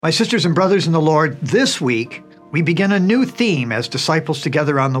My sisters and brothers in the Lord, this week we begin a new theme as disciples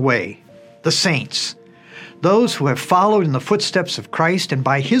together on the way, the saints, those who have followed in the footsteps of Christ and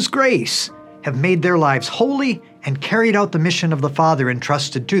by His grace have made their lives holy and carried out the mission of the Father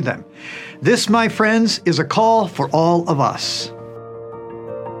entrusted to them. This, my friends, is a call for all of us.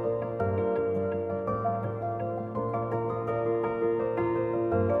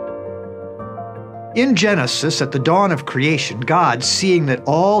 In Genesis, at the dawn of creation, God, seeing that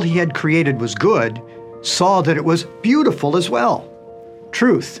all He had created was good, saw that it was beautiful as well.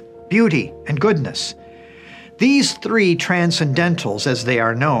 Truth, beauty, and goodness. These three transcendentals, as they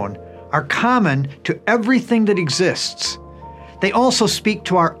are known, are common to everything that exists. They also speak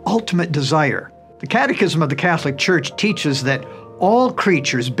to our ultimate desire. The Catechism of the Catholic Church teaches that all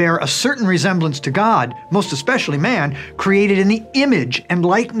creatures bear a certain resemblance to God, most especially man, created in the image and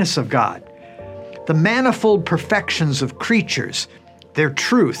likeness of God. The manifold perfections of creatures, their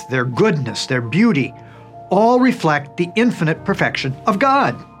truth, their goodness, their beauty, all reflect the infinite perfection of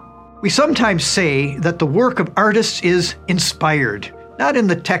God. We sometimes say that the work of artists is inspired, not in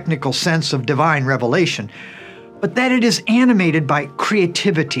the technical sense of divine revelation, but that it is animated by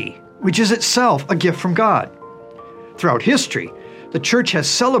creativity, which is itself a gift from God. Throughout history, the Church has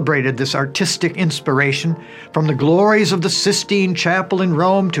celebrated this artistic inspiration, from the glories of the Sistine Chapel in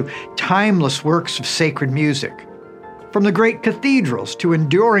Rome to timeless works of sacred music, from the great cathedrals to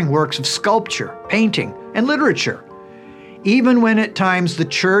enduring works of sculpture, painting, and literature. Even when at times the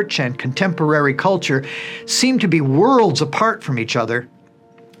Church and contemporary culture seem to be worlds apart from each other,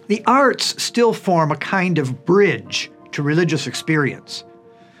 the arts still form a kind of bridge to religious experience.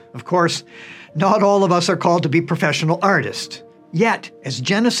 Of course, not all of us are called to be professional artists. Yet, as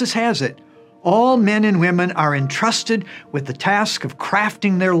Genesis has it, all men and women are entrusted with the task of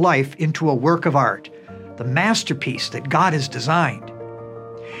crafting their life into a work of art, the masterpiece that God has designed.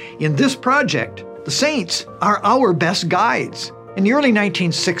 In this project, the saints are our best guides. In the early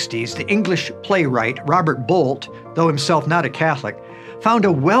 1960s, the English playwright Robert Bolt, though himself not a Catholic, found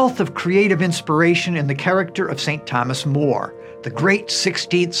a wealth of creative inspiration in the character of St. Thomas More, the great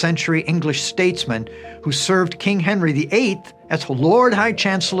 16th century English statesman who served King Henry VIII as Lord High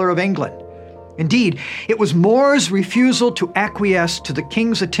Chancellor of England. Indeed, it was More's refusal to acquiesce to the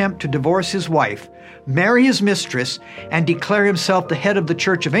king's attempt to divorce his wife, marry his mistress, and declare himself the head of the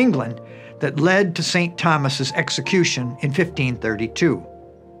Church of England that led to St. Thomas's execution in 1532.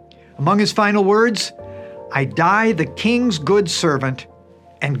 Among his final words, "I die the king's good servant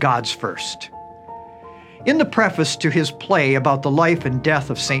and God's first." In the preface to his play about the life and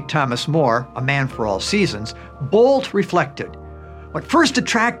death of St. Thomas More, A Man for All Seasons, Bolt reflected, "What first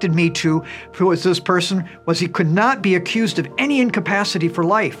attracted me to this person was he could not be accused of any incapacity for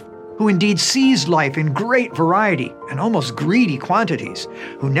life, who indeed seized life in great variety and almost greedy quantities,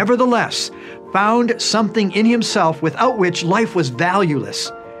 who nevertheless found something in himself without which life was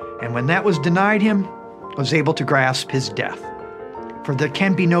valueless, and when that was denied him, was able to grasp his death. For there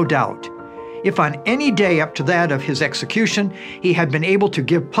can be no doubt, if on any day up to that of his execution he had been able to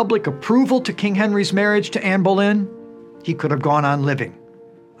give public approval to King Henry's marriage to Anne Boleyn, he could have gone on living.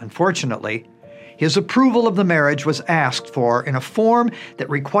 Unfortunately, his approval of the marriage was asked for in a form that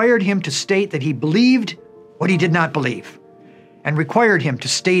required him to state that he believed what he did not believe, and required him to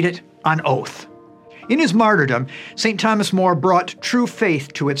state it on oath. In his martyrdom, St. Thomas More brought true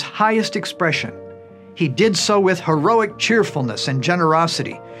faith to its highest expression. He did so with heroic cheerfulness and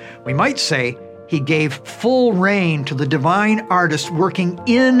generosity. We might say he gave full rein to the divine artist working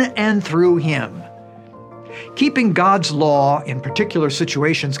in and through him. Keeping God's law in particular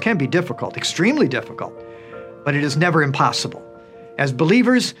situations can be difficult, extremely difficult, but it is never impossible. As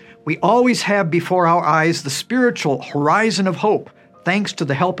believers, we always have before our eyes the spiritual horizon of hope, thanks to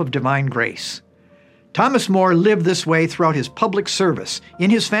the help of divine grace. Thomas More lived this way throughout his public service, in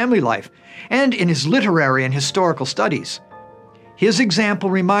his family life, and in his literary and historical studies. His example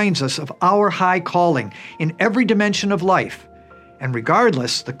reminds us of our high calling in every dimension of life, and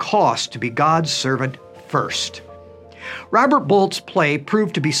regardless the cost to be God's servant first. Robert Bolt's play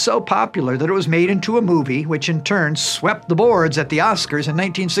proved to be so popular that it was made into a movie, which in turn swept the boards at the Oscars in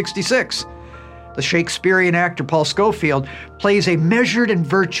 1966. The Shakespearean actor Paul Scofield plays a measured and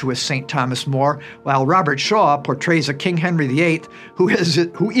virtuous St. Thomas More, while Robert Shaw portrays a King Henry VIII who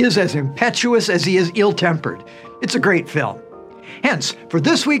is as impetuous as he is ill-tempered. It's a great film. Hence, for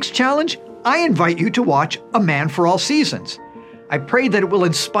this week's challenge, I invite you to watch A Man for All Seasons. I pray that it will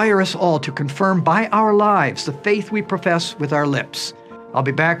inspire us all to confirm by our lives the faith we profess with our lips. I'll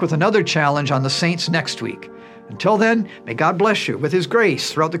be back with another challenge on the saints next week. Until then, may God bless you with His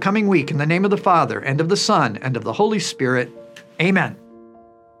grace throughout the coming week in the name of the Father, and of the Son, and of the Holy Spirit. Amen.